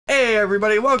Hey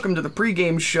everybody, welcome to the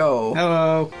pregame show.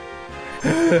 Hello.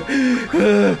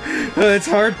 It's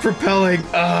hard propelling.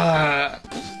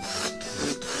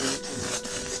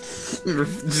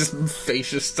 Just face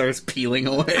just starts peeling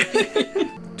away.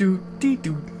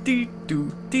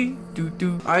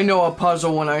 I know a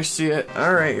puzzle when I see it.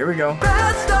 Alright, here we go.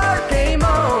 Bad start, game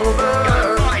over.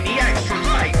 Gotta find the extra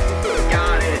light.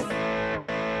 Got it.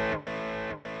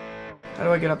 How do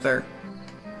I get up there?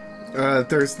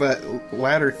 There's that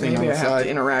ladder thing on Maybe the I have side. to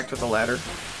interact with the ladder.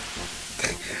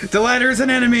 The ladder's an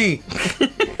enemy!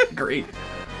 Great.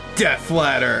 Death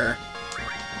ladder.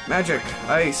 Magic.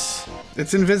 Ice.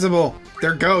 It's invisible.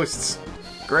 They're ghosts.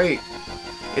 Great.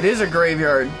 It is a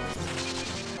graveyard.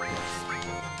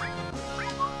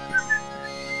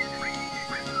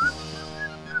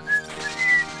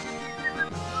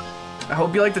 I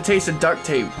hope you like the taste of duct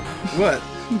tape. What?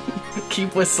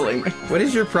 Keep whistling. What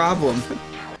is your problem?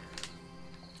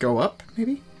 Go up,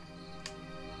 maybe?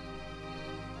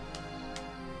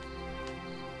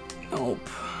 Nope.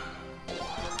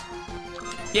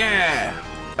 Yeah!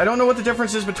 I don't know what the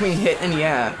difference is between hit and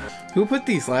yeah. Who put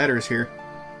these ladders here?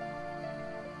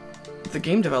 The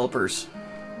game developers.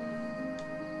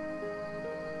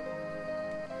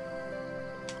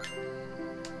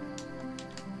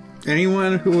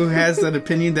 Anyone who has an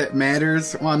opinion that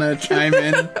matters wanna chime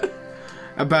in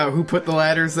about who put the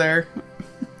ladders there?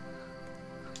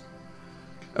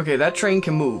 Okay, that train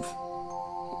can move.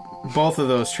 Both of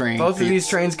those trains. Both of these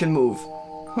trains can move.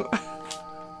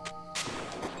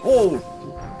 Oh!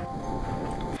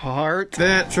 Heart.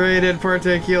 That train in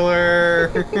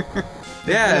particular.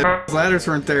 Yeah, if ladders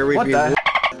weren't there, we'd What be the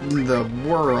in the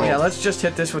world. Yeah, let's just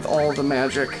hit this with all the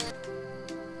magic.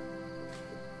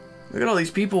 Look at all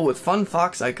these people with fun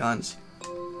fox icons.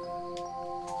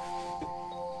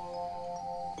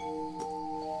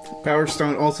 Power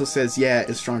Stone also says yeah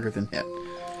is stronger than hit.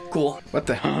 Cool. What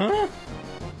the huh?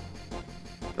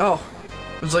 Oh.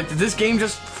 It was like, did this game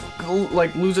just,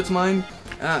 like, lose its mind?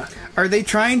 Ah. Are they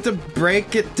trying to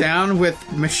break it down with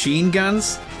machine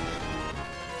guns?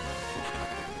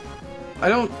 I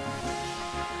don't...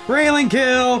 Railing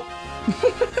kill!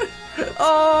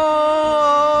 Oh!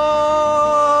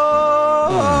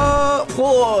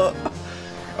 Poor.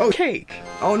 Oh, cake!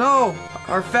 Oh no!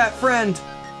 Our fat friend!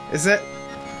 Is that...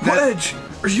 Wedge!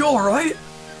 Are you alright?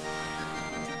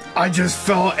 I just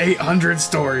fell 800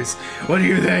 stories. What do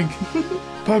you think?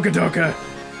 Pokadoka,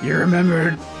 you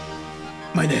remembered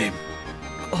my name.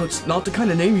 Oh, it's not the kind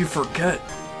of name you forget.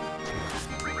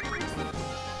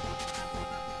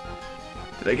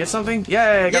 Did I get something?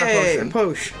 Yay, I got a potion.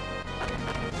 Posh.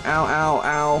 Ow, ow,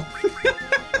 ow.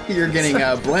 You're getting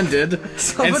blended, and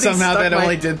Somebody somehow stuck that my-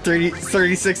 only did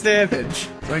 36 damage.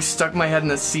 So I stuck my head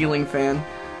in a ceiling fan.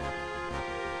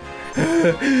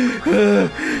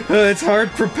 It's hard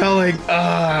propelling.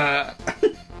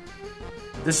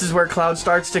 This is where Cloud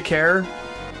starts to care?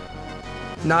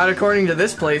 Not according to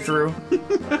this playthrough.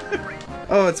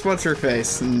 Oh, it's what's her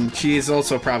face, and she is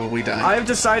also probably dying. I've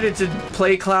decided to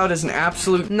play Cloud as an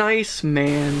absolute nice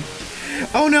man.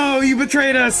 Oh no, you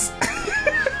betrayed us!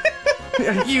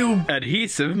 You...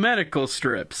 Adhesive medical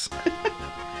strips.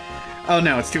 Oh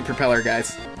no, it's two propeller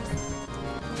guys.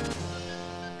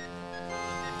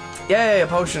 Yay, a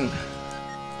potion.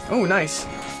 Oh, nice.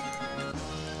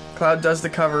 Cloud does the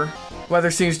cover.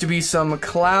 Weather seems to be some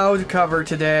cloud cover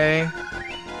today.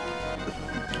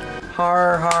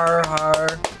 Har, har,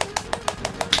 har.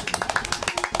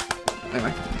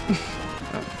 Anyway.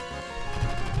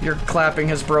 Your clapping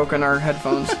has broken our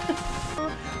headphones.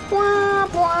 Bwah,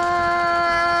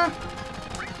 bwah.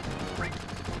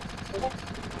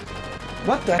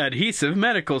 What the? Adhesive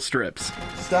medical strips.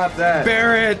 Stop that.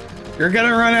 Barrett, you're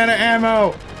gonna run out of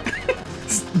ammo!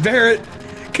 Barrett,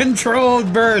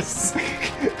 controlled bursts!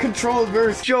 Controlled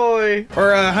burst joy.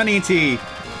 Or honey tea,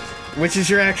 which is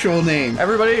your actual name.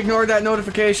 Everybody ignored that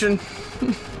notification.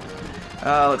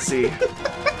 Let's see.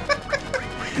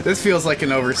 This feels like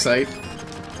an oversight.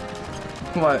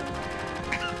 What?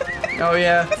 Oh,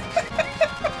 yeah.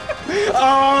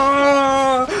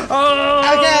 Oh!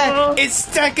 Oh! Okay, it's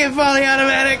stuck in fully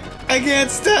automatic. I can't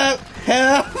stop.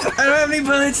 Help! I don't have any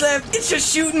bullets left. It's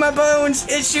just shooting my bones.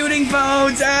 It's shooting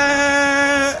bones.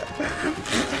 Ah!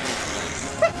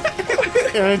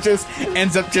 And it just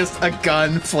ends up just a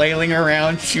gun flailing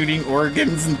around, shooting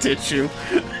organs and tissue.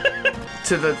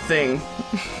 To the thing.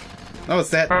 Oh, it's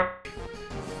that.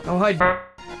 Oh, hi.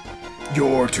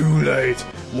 You're too late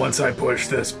once I push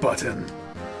this button.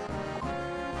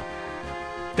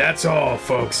 That's all,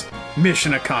 folks.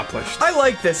 Mission accomplished. I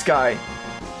like this guy.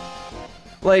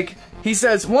 Like, He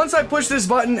says, once I push this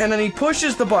button, and then he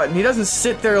pushes the button. He doesn't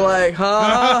sit there like, ha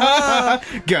ha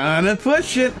ha. Gonna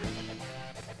push it.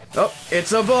 Oh,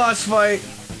 it's a boss fight.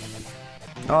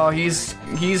 Oh, he's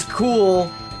cool.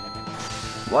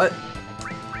 What?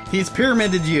 He's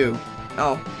pyramided you.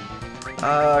 Oh.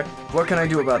 What can I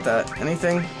do about that?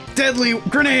 Anything? Deadly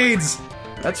grenades!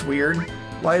 That's weird.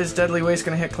 Why is Deadly Waste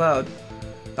gonna hit Cloud?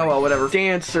 Oh well, whatever.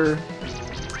 Dancer.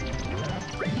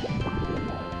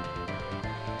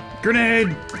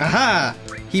 Grenade! Aha!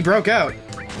 He broke out.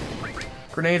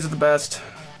 Grenades are the best.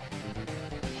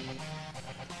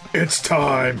 It's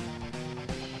time.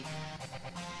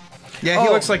 Yeah, he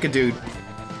Oh. looks like a dude.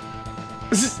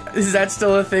 Is that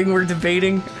still a thing we're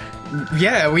debating?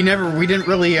 Yeah, we didn't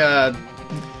really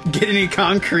get any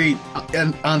concrete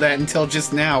on that until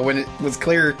just now when it was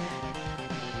clear.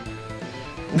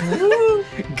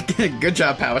 Good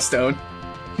job, Power Stone.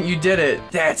 You did it.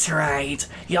 That's right.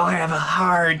 You'll have a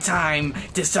hard time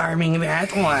disarming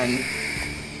that one.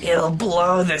 It'll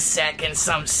blow the second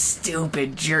some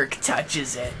stupid jerk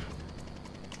touches it.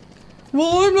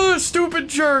 Well, I'm not a stupid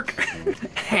jerk.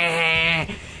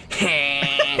 I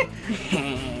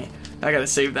gotta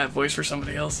save that voice for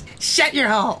somebody else. Shut your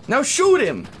hole! Now shoot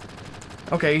him!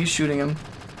 Okay, he's shooting him.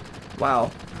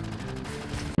 Wow.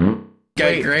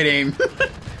 Got great aim.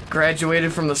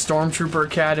 Graduated from the Stormtrooper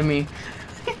Academy.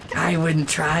 I wouldn't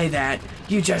try that.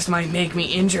 You just might make me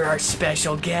injure our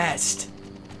special guest.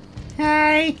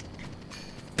 Hi.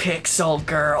 Pixel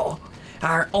Girl.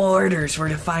 Our orders were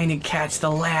to find and catch the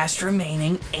last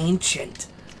remaining ancient.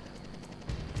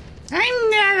 I'm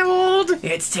not old.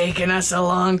 It's taken us a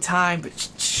long time, but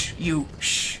shh, you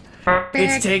shh.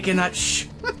 It's taken us shh.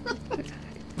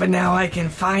 But now I can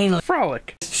finally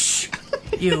Frolic. shh.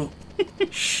 You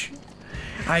shh.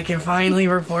 I can finally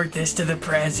report this to the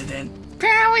president.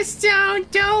 Power Stone,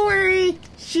 don't worry.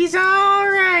 She's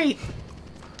alright.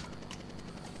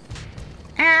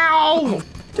 Ow!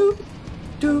 Doop,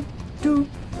 doop, doop.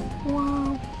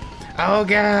 Wow. Oh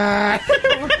god!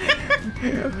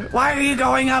 Why are you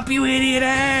going up, you idiot?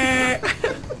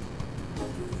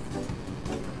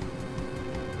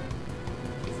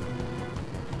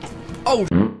 Oh,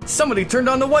 somebody turned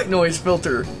on the white noise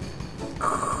filter.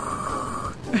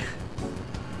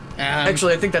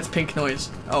 Actually, I think that's pink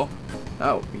noise. Oh.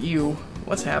 Oh, you.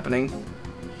 What's happening?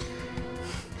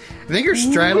 I think you're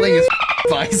straddling his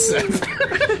bicep.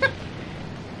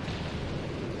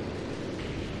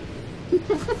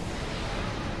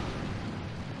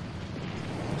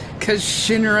 Cause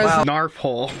Shinra's Wow. Narf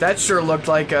hole. That sure looked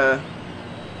like a...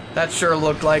 That sure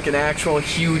looked like an actual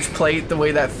huge plate, the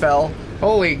way that fell.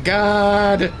 holy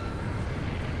god.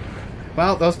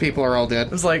 Well, those people are all dead.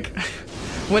 It was like...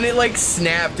 When it, like,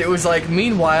 snapped, it was like,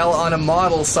 meanwhile, on a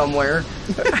model somewhere.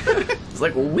 It's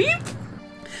like, weep!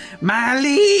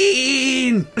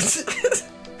 Marlene!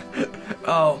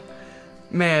 Oh,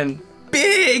 man.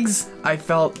 Biggs! I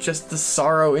felt just the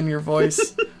sorrow in your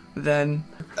voice then.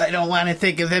 I don't want to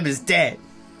think of them as dead.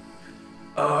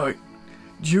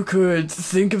 You could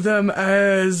think of them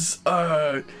as,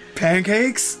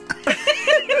 Pancakes?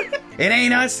 It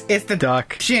ain't us, it's the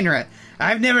Duck. Shinra.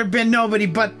 I've never been nobody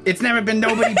but, it's never been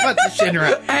nobody but the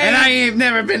Shinra. And I ain't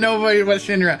never been nobody but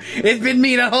Shinra. It's been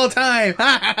me the whole time.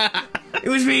 It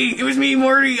was me,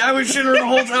 Morty. I was Shinra the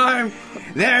whole time.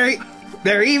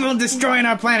 They're evil, destroying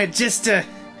our planet just to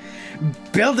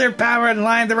build their power and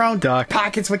line their own Duck.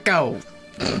 pockets with gold.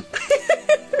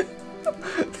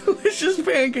 Delicious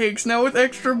pancakes, now with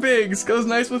extra bigs. Goes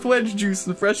nice with wedge juice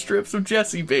and fresh strips of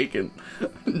Jesse bacon.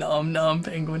 Nom nom,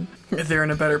 penguin. They're in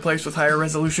a better place with higher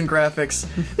resolution graphics.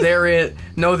 They're in...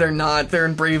 No, they're not. They're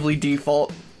in Bravely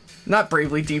Default. Not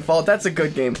Bravely Default. That's a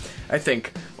good game, I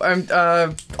think.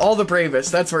 All the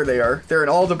Bravest. That's where they are. They're in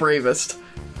All the Bravest.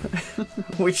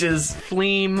 Which is...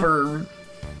 Fleam. For...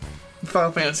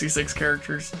 Final Fantasy VI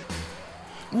characters.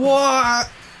 What?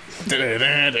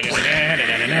 Everyone's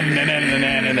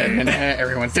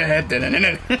dead.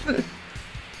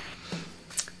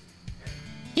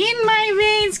 In my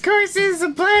veins courses the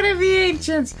blood of the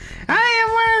ancients. I am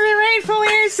one of the rightful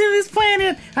heirs to this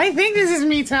planet. I think this is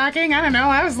me talking. I don't know.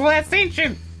 I was the last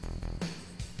ancient.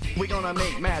 We're gonna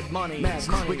make mad money.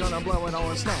 We're gonna blow it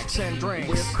on snacks and drinks.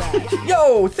 We're back.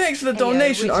 Yo, thanks for the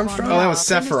donation, Armstrong. Oh, that was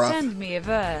Sephiroth. Send me a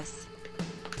verse.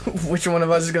 Which one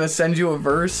of us is gonna send you a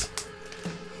verse?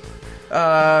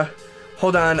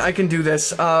 Hold on, I can do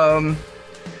this.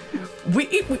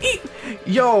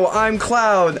 Yo, I'm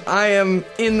Cloud. I am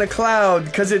in the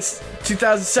cloud, cause it's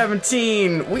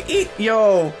 2017.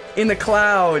 Yo, in the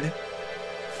cloud.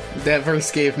 That verse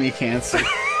gave me cancer.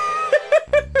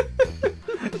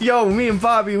 Yo, me and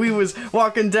Bobby, we was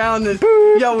walking down the...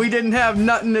 Yo, we didn't have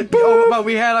nothing to... Oh, but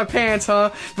we had our pants, huh?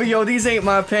 But yo, these ain't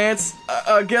my pants.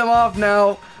 Get them off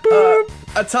now.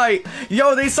 Tight.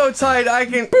 Yo, they so tight, I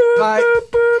can...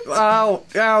 Ow.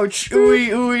 Ouch. Ooey,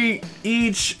 ooey.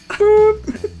 Each.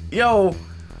 Yo.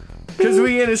 Cause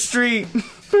we in a street.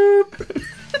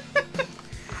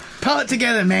 Pull it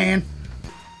together, man.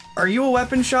 Are you a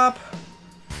weapon shop?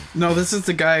 No, this is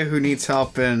the guy who needs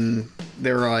help, and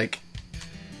they were like...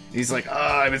 He's like, oh,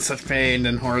 I'm in such pain,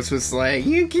 and Horace was like,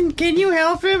 can you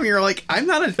help him? And you're like, I'm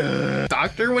not a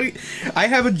doctor. What? I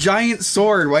have a giant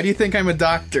sword. Why do you think I'm a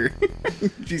doctor?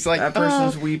 She's like, That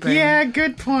person's weeping. Yeah,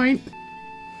 good point.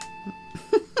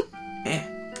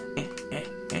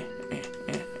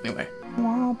 Anyway.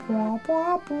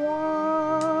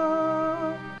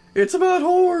 It's about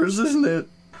whores, isn't it?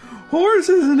 Horace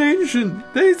is an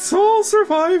ancient. They sole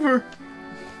survivor.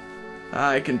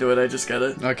 I can do it, I just got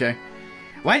it. Okay.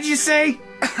 What'd you say?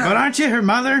 But aren't you her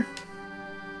mother?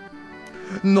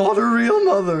 Not a real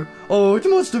mother. Oh, it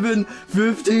must have been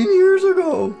 15 years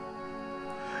ago.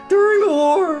 During the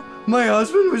war, my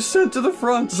husband was sent to the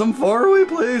front, some faraway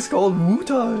place called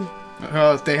Wutai.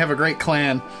 Oh, they have a great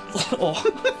clan.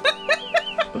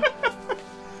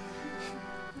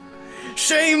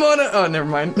 Shame on it. Oh, never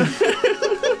mind.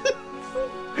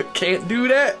 Can't do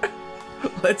that.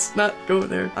 Let's not go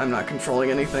there. I'm not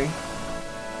controlling anything.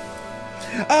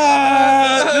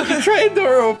 The train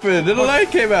door opened and a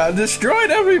light came out and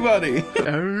destroyed everybody.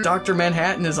 Dr.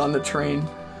 Manhattan is on the train.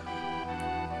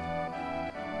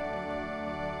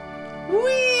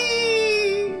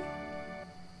 Whee!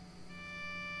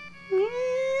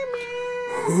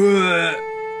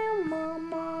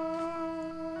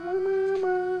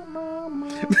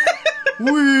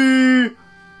 Whee!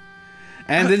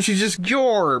 And then she just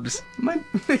Jorbs.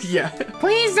 Yeah.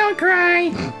 Please don't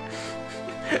cry.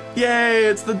 Yay,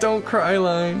 it's the don't cry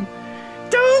line.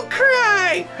 Don't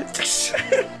cry!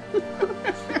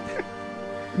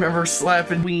 Remember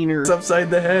slapping wieners upside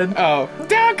the head? oh.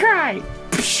 Don't cry.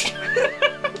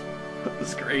 That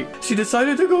was great. She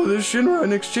decided to go to Shinra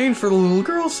in exchange for the little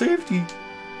girl's safety.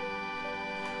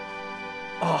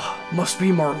 Oh, must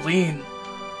be Marlene.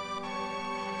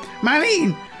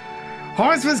 Marlene.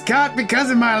 Horace was caught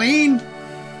because of Marlene.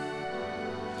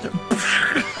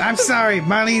 I'm sorry.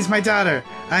 Marlene's my daughter.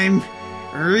 I'm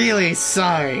really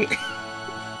sorry.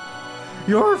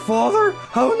 Your father?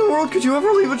 How in the world could you ever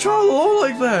leave a child alone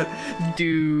like that?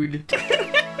 Dude.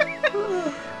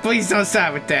 Please don't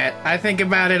start with that. I think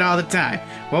about it all the time.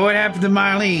 What would happen to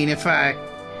Marlene if I...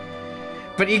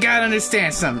 But you gotta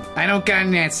understand something. I don't got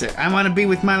an answer. I want to be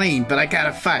with Marlene, but I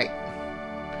gotta fight.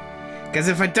 Because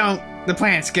if I don't, the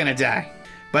planet's gonna die.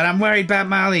 But I'm worried about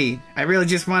Marlene. I really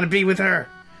just want to be with her.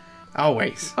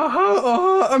 Always.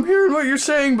 I'm hearing what you're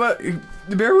saying, but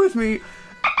bear with me.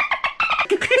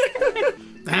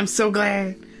 I'm so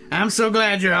glad. I'm so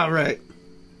glad you're alright.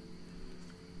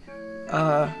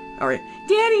 Alright.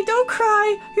 Daddy, don't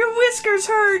cry. Your whiskers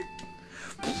hurt.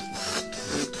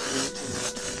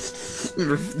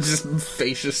 Just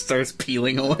face just starts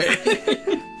peeling away.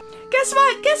 Guess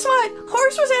what? Guess what?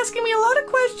 Horace was asking me a lot of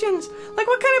questions. Like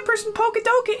what kind of person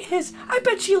Pokadoka is. I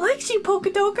bet she likes you,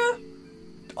 Pokadoka.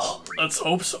 Oh, let's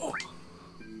hope so.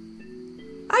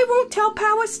 I won't tell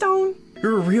Power Stone.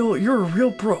 You're a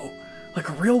real bro. Like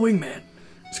a real wingman.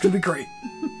 It's gonna be great.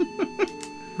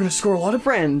 We're gonna score a lot of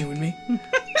brand, you and me.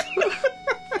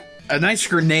 A nice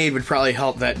grenade would probably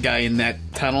help that guy in that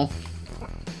tunnel.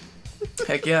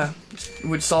 Heck yeah. It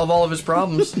would solve all of his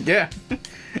problems. Yeah.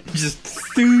 Just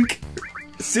think.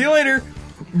 See you later.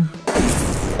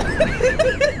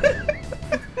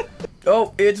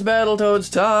 Oh, it's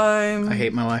Battletoads time. I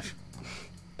hate my life.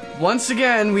 Once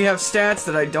again, we have stats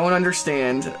that I don't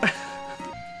understand.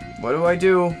 What do I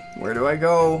do? Where do I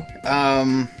go?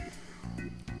 I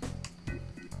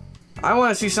want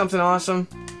to see something awesome.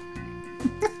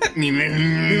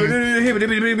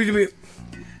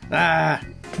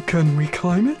 Can we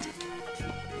climb it?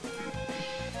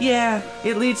 Yeah,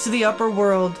 it leads to the upper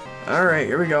world. Alright,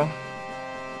 here we go.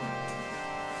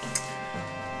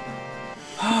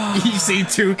 You see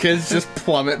two kids just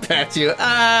plummet past you.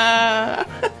 Ah!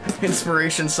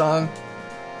 Inspiration song.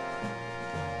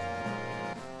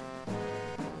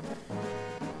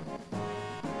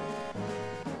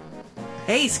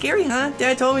 Hey, scary, huh?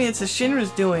 Dad told me it's a Shinra's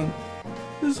doing.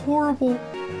 This is horrible.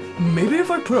 Maybe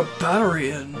if I put a battery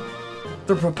in,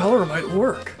 the propeller might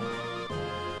work.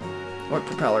 What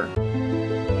propeller?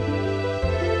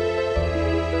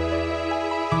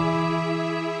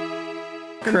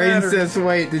 Crane Battery. says,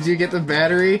 wait, did you get the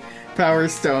battery? Power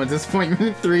Stone.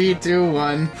 Disappointment 3, 2,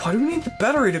 1. Why do we need the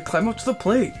battery to climb up to the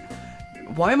plate?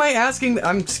 Why am I asking?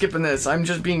 I'm skipping this. I'm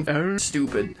just being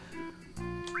stupid.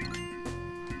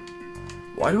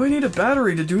 Why do I need a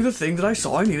battery to do the thing that I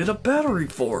saw I needed a battery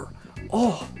for?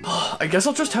 Oh, I guess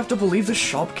I'll just have to believe the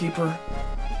shopkeeper.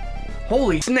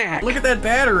 Holy snack! Look at that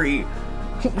battery!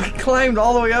 We climbed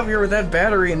all the way up here with that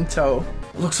battery in tow.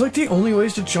 Looks like the only way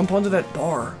is to jump onto that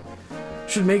bar.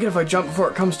 Should make it if I jump before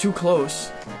it comes too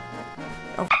close.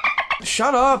 Oh,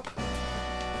 shut up!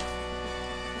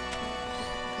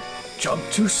 Jump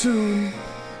too soon.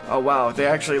 Oh wow, they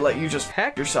actually let you just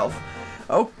hack yourself.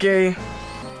 Okay.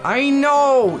 I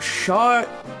know! Shut.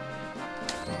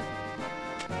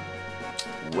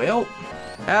 Well,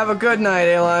 have a good night,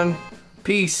 Elon.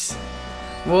 Peace.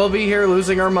 We'll be here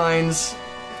losing our minds.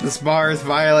 This bar is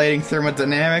violating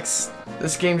thermodynamics.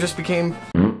 This game just became...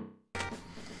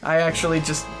 I actually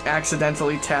just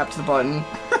accidentally tapped the button.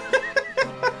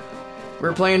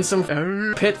 We're playing some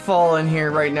Pitfall in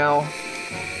here right now.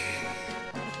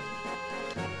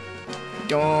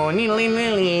 Go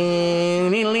needle-lee-lee-lee,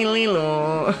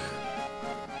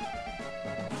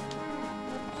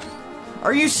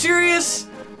 Are you serious?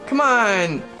 Come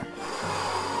on.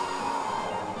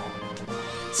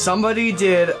 Somebody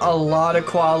did a lot of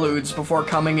quaaludes before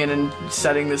coming in and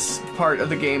setting this part of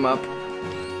the game up.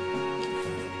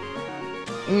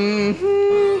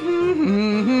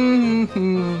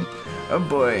 Oh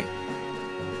boy.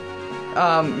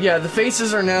 Yeah, the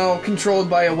faces are now controlled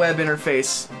by a web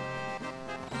interface.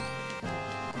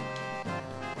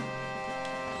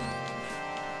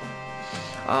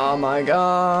 Oh my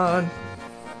god.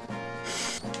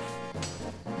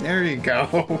 There you go.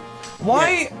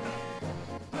 Why?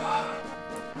 Yeah.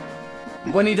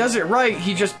 When he does it right,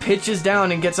 he just pitches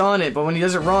down and gets on it, but when he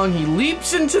does it wrong, he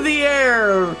leaps into the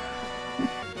air!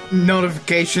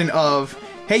 Notification of,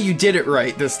 hey, you did it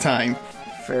right this time.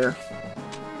 Fair.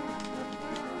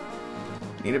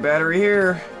 Need a battery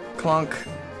here. Clunk.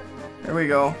 There we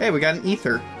go. Hey, we got an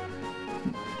ether.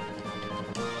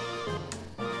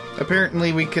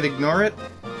 Apparently we could ignore it.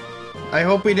 I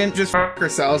hope we didn't just f***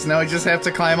 ourselves. Now we just have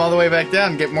to climb all the way back down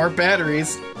and get more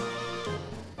batteries.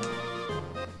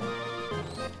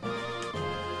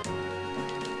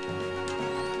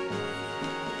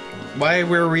 Why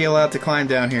were we allowed to climb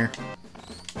down here?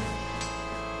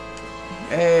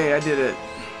 Hey, I did it.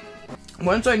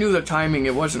 Once I knew the timing,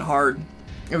 it wasn't hard.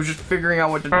 It was just figuring out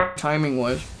what the timing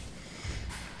was.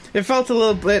 It felt a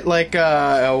little bit like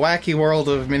a wacky world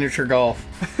of miniature golf.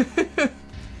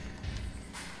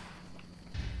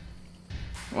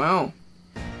 Wow.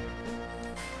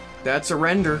 That's a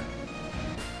render.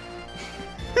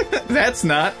 That's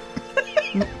not.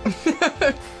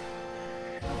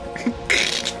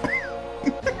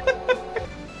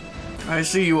 I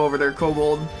see you over there,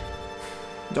 Kobold.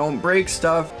 Don't break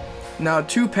stuff. Now,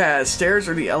 2 paths, stairs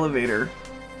or the elevator?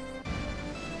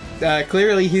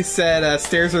 Clearly he said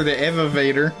stairs are the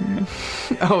evavator.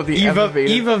 Oh, the evavator.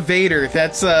 Eva Vader.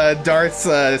 That's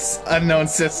Darth's unknown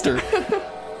sister.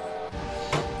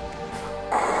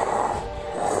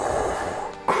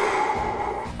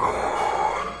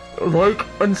 Like,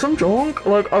 and some junk,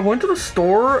 like, I went to the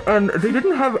store and they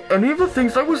didn't have any of the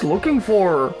things I was looking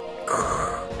for.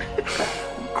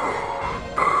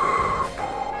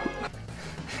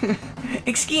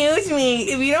 Excuse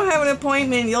me, if you don't have an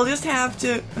appointment, you'll just have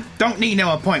to... Don't need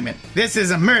no appointment. This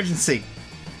is emergency.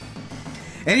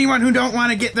 Anyone who don't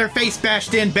want to get their face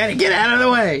bashed in better get out of the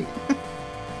way.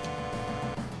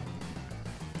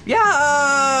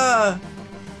 Yeah!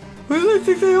 Who do they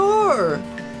think they are?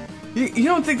 You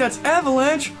don't think that's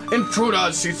Avalanche?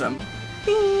 Intruders sees them.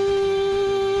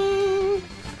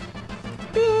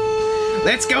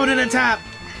 Let's go to the top.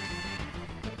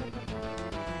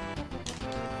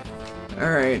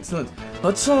 Alright, so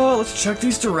let's check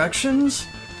these directions.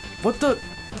 What the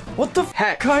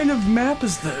heck kind of map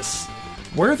is this?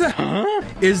 Where the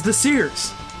is the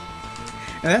Sears?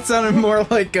 And that sounded more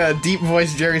like a deep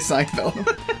voice Jerry Seinfeld.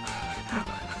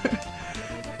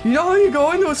 You know how you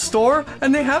go into a store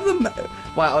and they have the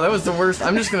wow, that was the worst.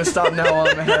 I'm just gonna stop now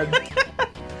on my head.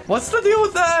 What's the deal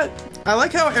with that? I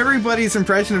like how everybody's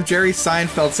impression of Jerry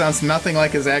Seinfeld sounds nothing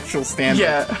like his actual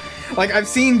stand-up. Yeah. Like, I've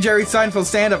seen Jerry Seinfeld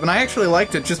stand-up, and I actually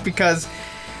liked it just because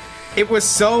it was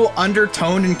so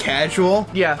undertoned and casual.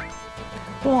 Yeah.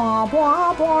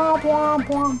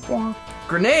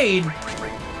 Grenade?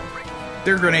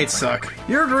 Their grenades suck.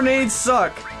 Your grenades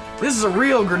suck. This is a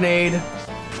real grenade.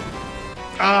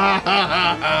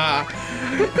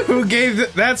 Who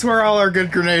gave that's where all our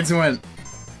good grenades went.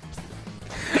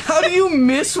 How do you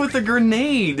miss with a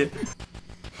grenade?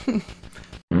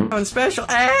 On special.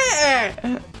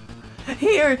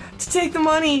 Here, to take the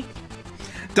money.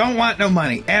 Don't want no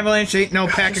money. Avalanche ain't no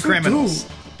pack of criminals.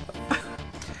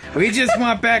 We just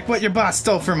want back what your boss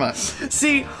stole from us.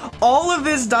 See, all of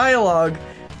this dialogue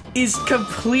is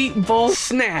complete bull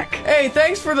snack. Hey,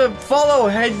 thanks for the follow.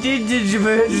 Thanks.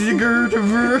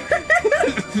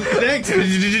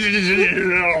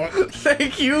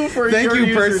 Thank you for your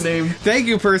username. Thank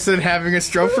you, person having a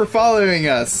stroke, for following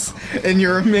us in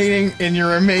your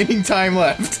remaining time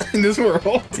left in this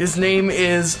world. His name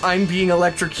is I'm being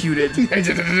electrocuted.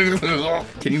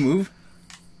 Can you move?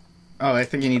 Oh, I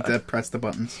think you need to press the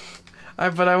buttons.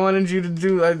 But I wanted you to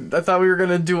do. I thought we were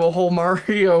gonna do a whole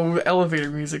Mario elevator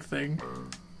music thing.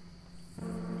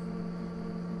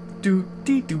 Do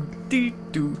dee do dee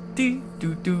do dee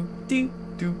do do dee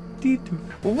do dee do.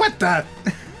 What the?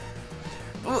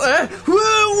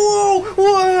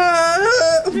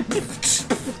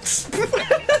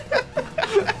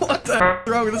 What the heck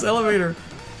is wrong with this elevator?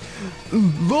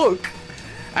 Look!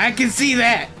 I can see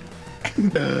that.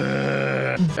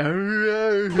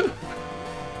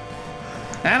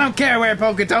 I don't care where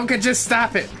Poketonka, just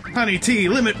stop it. Honey tea,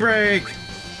 limit break.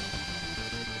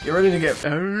 Get ready to get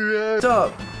f***ed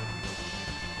up.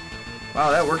 Wow,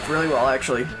 that worked really well,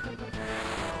 actually.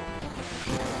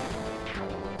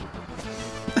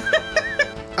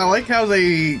 I like how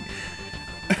they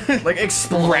like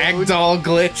explode. Ragdoll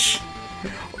glitch.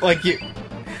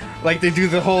 Like they do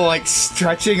the whole like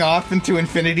stretching off into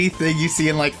infinity thing you see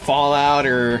in like Fallout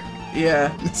or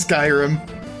Skyrim.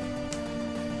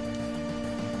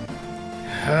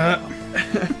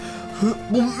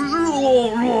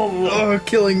 Oh,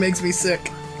 killing makes me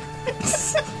sick.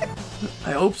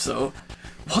 I hope so.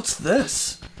 What's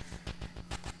this?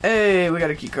 Hey, we got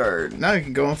a key card. Now you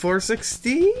can go on floor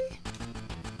 60.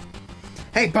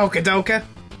 Hey, Pokedoka.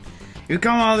 You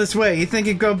come all this way. You think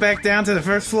you'd go back down to the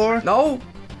first floor? No.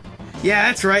 Yeah,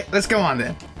 that's right. Let's go on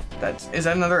then. Is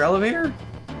that another elevator?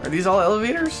 Are these all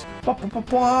elevators?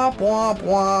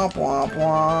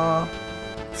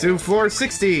 To floor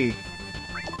 60.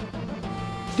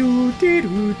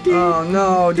 Oh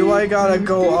no, do I gotta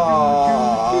go?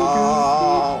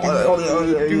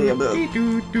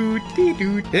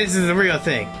 This is the real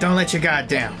thing. Don't let your guard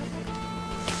down.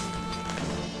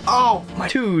 Oh, my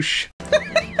Touche.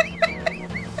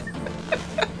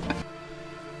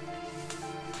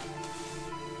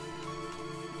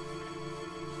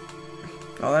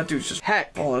 Oh, that dude's just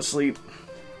falling asleep.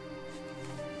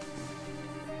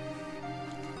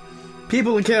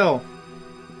 People to kill.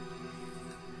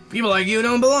 People like you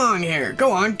don't belong here.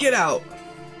 Go on, get out.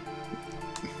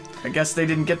 I guess they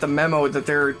didn't get the memo that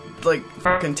they're, like,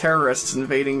 fucking terrorists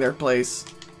invading their place.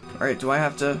 Alright, do I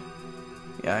have to...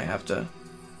 Yeah, I have to...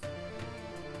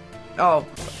 Oh.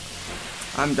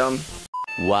 I'm dumb.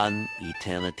 One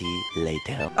eternity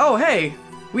later. Oh, hey!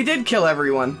 We did kill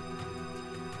everyone.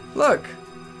 Look.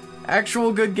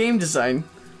 Actual good game design.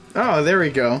 Oh, there we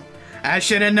go. I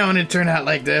should have known it'd turn out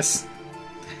like this.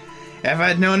 If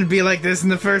I'd known it'd be like this in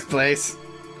the first place.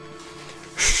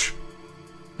 Shh.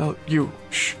 No, you.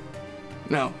 Shh.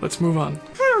 Now, let's move on.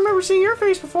 I remember seeing your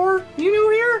face before. You new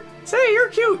here? Say, you're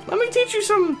cute. Let me teach you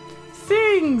some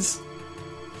things.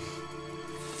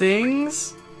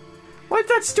 Things? Wipe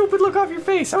that stupid look off your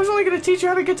face. I was only going to teach you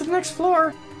how to get to the next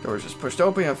floor. Door's just pushed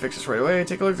open. I'll fix this right away.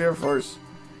 Take a look at the other floors.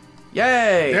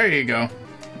 Yay! There you go.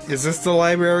 Is this the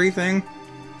library thing?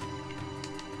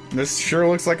 This sure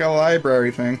looks like a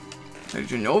library thing. The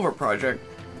Genova Project.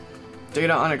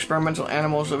 Data on experimental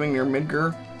animals living near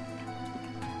Midgar.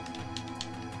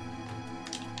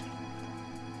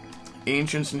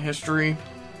 Ancients in history.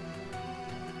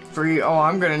 Free. Oh,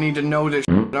 I'm gonna need to know this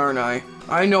shit, aren't I?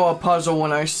 I know a puzzle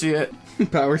when I see it.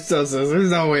 Power still says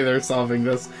there's no way they're solving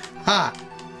this. Ha!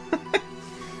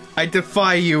 I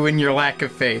defy you in your lack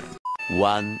of faith.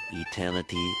 One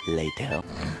eternity later.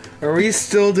 Are we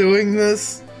still doing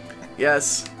this?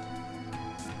 Yes.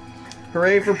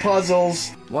 Hooray for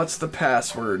puzzles. What's the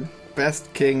password?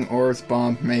 Best King, Orbs,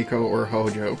 Bomb, Mako, or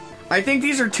Hojo. I think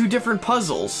these are two different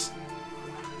puzzles.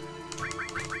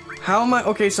 How am I...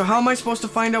 Okay, so how am I supposed to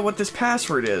find out what this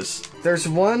password is? There's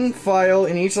one file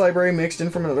in each library mixed in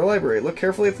from another library. Look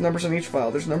carefully at the numbers on each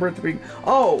file. There's a number at the beginning.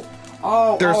 Oh!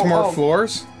 Oh! There's more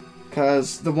floors?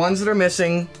 Because the ones that are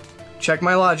missing... Check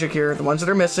my logic here. The ones that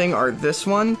are missing are this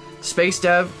one, Space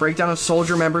Dev, breakdown of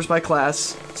soldier members by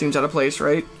class. Seems out of place,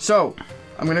 right? So,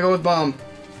 I'm gonna go with bomb.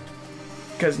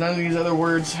 Because none of these other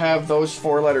words have those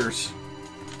 4 letters.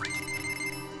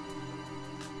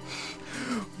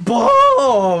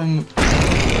 Bomb!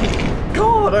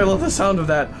 God, I love the sound of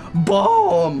that.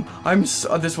 Bomb!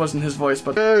 This wasn't his voice,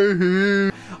 but...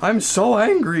 I'm so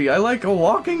angry. I like a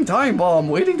walking time bomb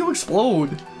waiting to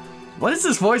explode. What is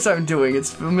this voice I'm doing?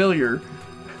 It's familiar.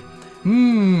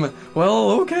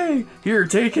 Well, okay. Here,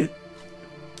 take it.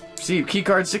 See,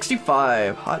 keycard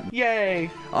 65. Hot.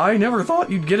 Yay! I never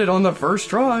thought you'd get it on the first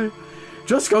try.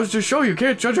 Just goes to show you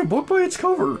can't judge a book by its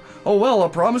cover. Oh well, a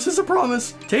promise is a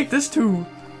promise. Take this too.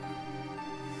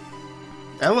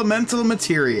 Elemental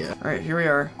materia. Alright, here we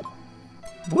are.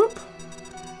 Whoop.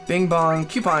 Bing bong,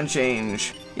 coupon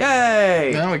change.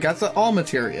 Yay! Now we got the all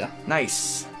materia.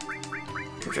 Nice.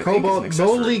 Cobalt,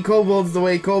 boldly kobold's the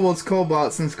way kobolds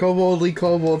cobalt, since koboldly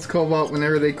kobolds cobalt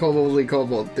whenever they koboldly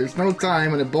kobold. There's no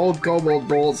time when a bold kobold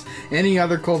bolds any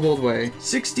other kobold way.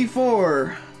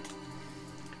 64.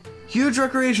 Huge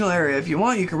recreational area. If you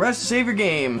want, you can rest to save your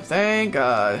game. Thank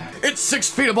God. It's 6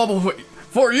 feet of bubble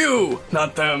for you,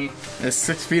 not them. It's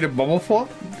 6 feet of bubble flop?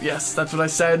 Yes, that's what I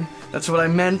said. That's what I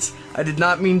meant. I did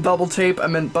not mean bubble tape. I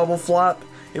meant bubble flop.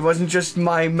 It wasn't just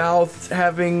my mouth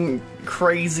having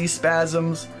crazy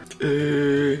spasms.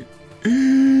 Starting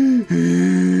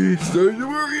to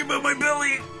worry about my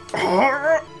belly.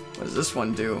 What does this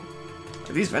one do?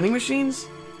 Are these vending machines?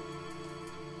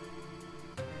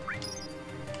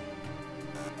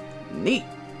 Neat.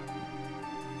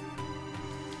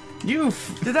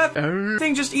 Did that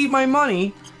thing just eat my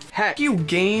money? Heck you,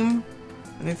 game.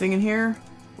 Anything in here?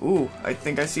 Ooh, I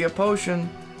think I see a potion.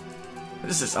 What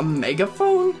is this, a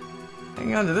megaphone?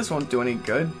 Hang on to this won't do any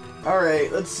good.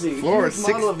 Alright, let's see. Floor Huge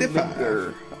model of 65.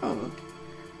 Vigor. Oh.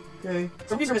 Okay.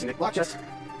 Some pieces are missing. Lock chest.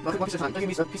 One piece at a time. Don't give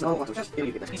me a piece of all chest.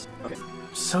 Get that piece. Okay.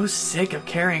 I'm so sick of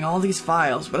carrying all these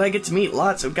files, but I get to meet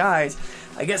lots of guys.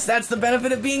 I guess that's the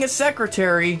benefit of being a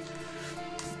secretary.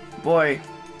 Boy,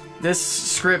 this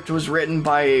script was written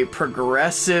by a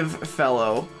progressive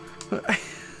fellow.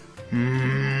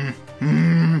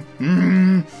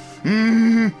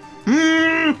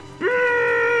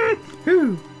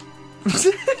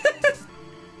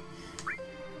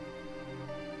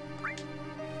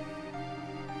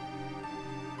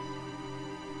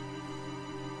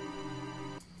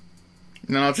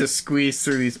 And then I'll just squeeze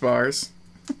through these bars.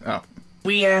 Oh.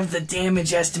 We have the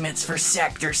damage estimates for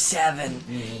Sector 7.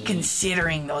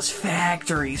 Considering those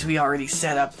factories we already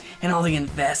set up and all the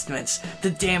investments,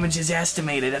 the damage is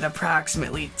estimated at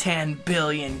approximately 10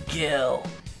 billion gil.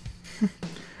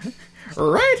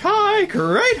 Right hike,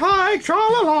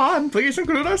 tra-la-la, please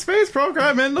include our space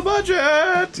program in the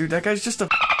budget! Dude, that guy's just a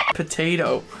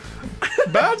potato.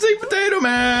 Bouncing potato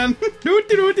man!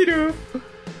 Doo-doo-doo-doo-doo.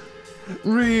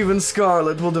 Reeve and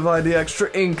Scarlet will divide the extra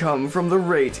income from the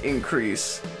rate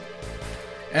increase.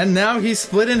 And now he's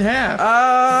split in half.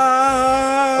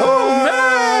 Oh,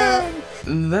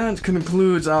 man! That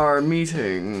concludes our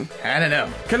meeting. I don't know.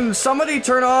 Can somebody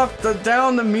turn off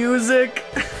down the music?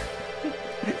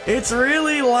 It's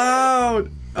really loud.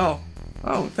 Oh,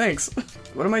 thanks.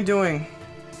 What am I doing?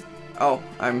 Oh,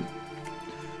 I'm...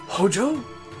 Hojo?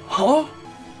 Huh?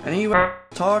 Any of you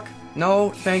talk?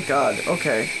 No, thank God.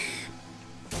 Okay.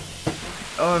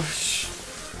 Oh,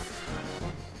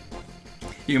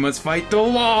 You must fight the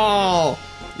wall!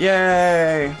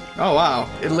 Yay! Oh, wow.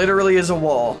 It literally is a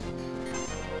wall.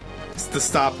 It's the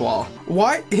stop wall.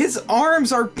 Why? His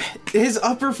arms are... His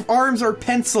upper arms are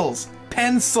pencils.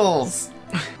 Pencils!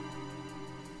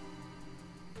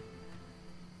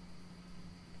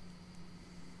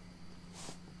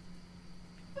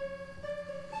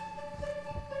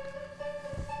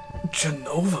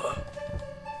 Genova.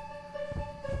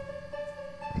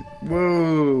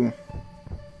 Whoa.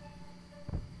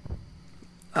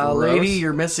 Lady,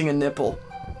 you're missing a nipple.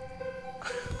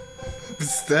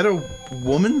 Is that a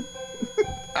woman?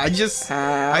 I just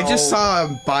saw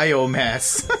a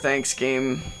biomass. Thanks,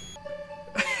 game.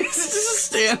 He's just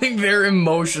standing there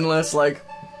emotionless, like...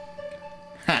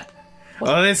 Huh.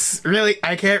 Well, this really...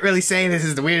 I can't really say this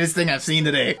is the weirdest thing I've seen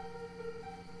today.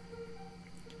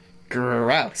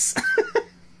 Gross.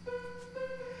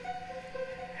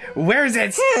 Where's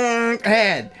that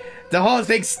head? The whole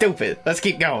thing's stupid. Let's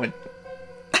keep going.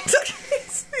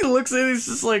 He looks at it, he's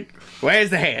just like... Where's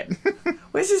the head?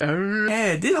 Where's his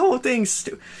head? This whole thing's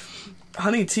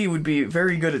Honey Tea would be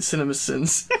very good at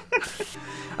CinemaSins.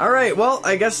 Alright, well,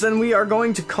 I guess then we are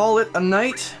going to call it a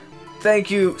night.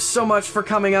 Thank you so much for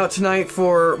coming out tonight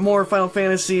for more Final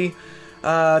Fantasy.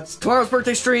 It's tomorrow's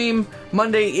birthday stream.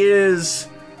 Monday is...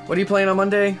 What are you playing on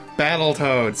Monday?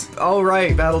 Battletoads. Oh,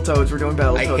 right, Battletoads. We're doing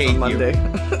Battletoads on Monday.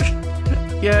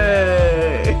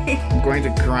 Yay! I'm going to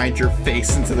grind your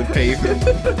face into the pavement.